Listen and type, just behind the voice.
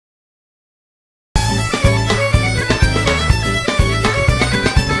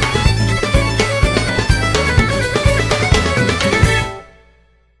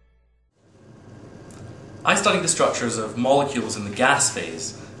I study the structures of molecules in the gas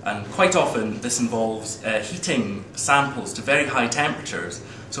phase, and quite often this involves heating samples to very high temperatures.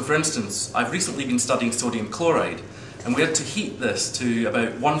 So for instance, I've recently been studying sodium chloride, and we had to heat this to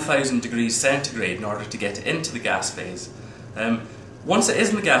about 1000 degrees centigrade in order to get it into the gas phase. Once it is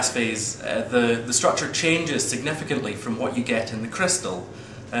in the gas phase, the structure changes significantly from what you get in the crystal.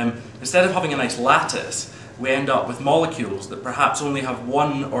 Instead of having a nice lattice, we end up with molecules that perhaps only have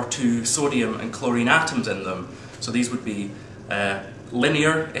 1 or 2 sodium and chlorine atoms in them. So these would be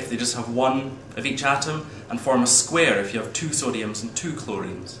linear if they just have 1 of each atom, and form a square if you have 2 sodiums and 2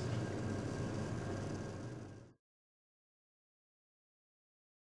 chlorines.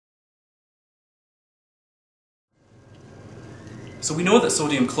 So we know that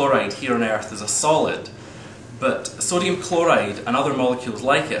sodium chloride here on Earth is a solid, but sodium chloride and other molecules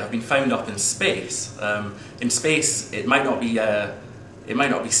like it have been found up in space. In space, it might not be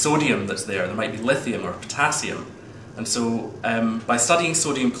sodium that's there. There might be lithium or potassium. And so, by studying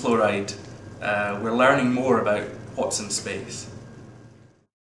sodium chloride, we're learning more about what's in space.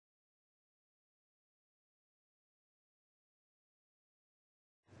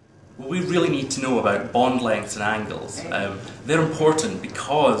 Well, we really need to know about bond lengths and angles. They're important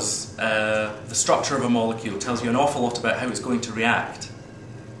because the structure of a molecule tells you an awful lot about how it's going to react.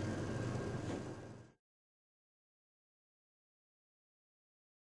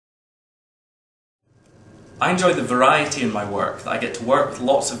 I enjoy the variety in my work, that I get to work with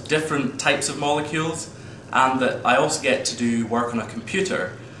lots of different types of molecules, and that I also get to do work on a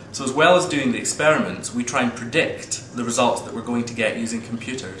computer. So as well as doing the experiments, we try and predict the results that we're going to get using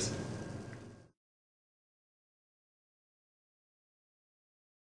computers.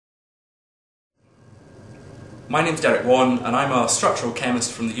 My name's Derek Wan, and I'm a structural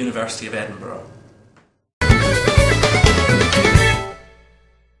chemist from the University of Edinburgh.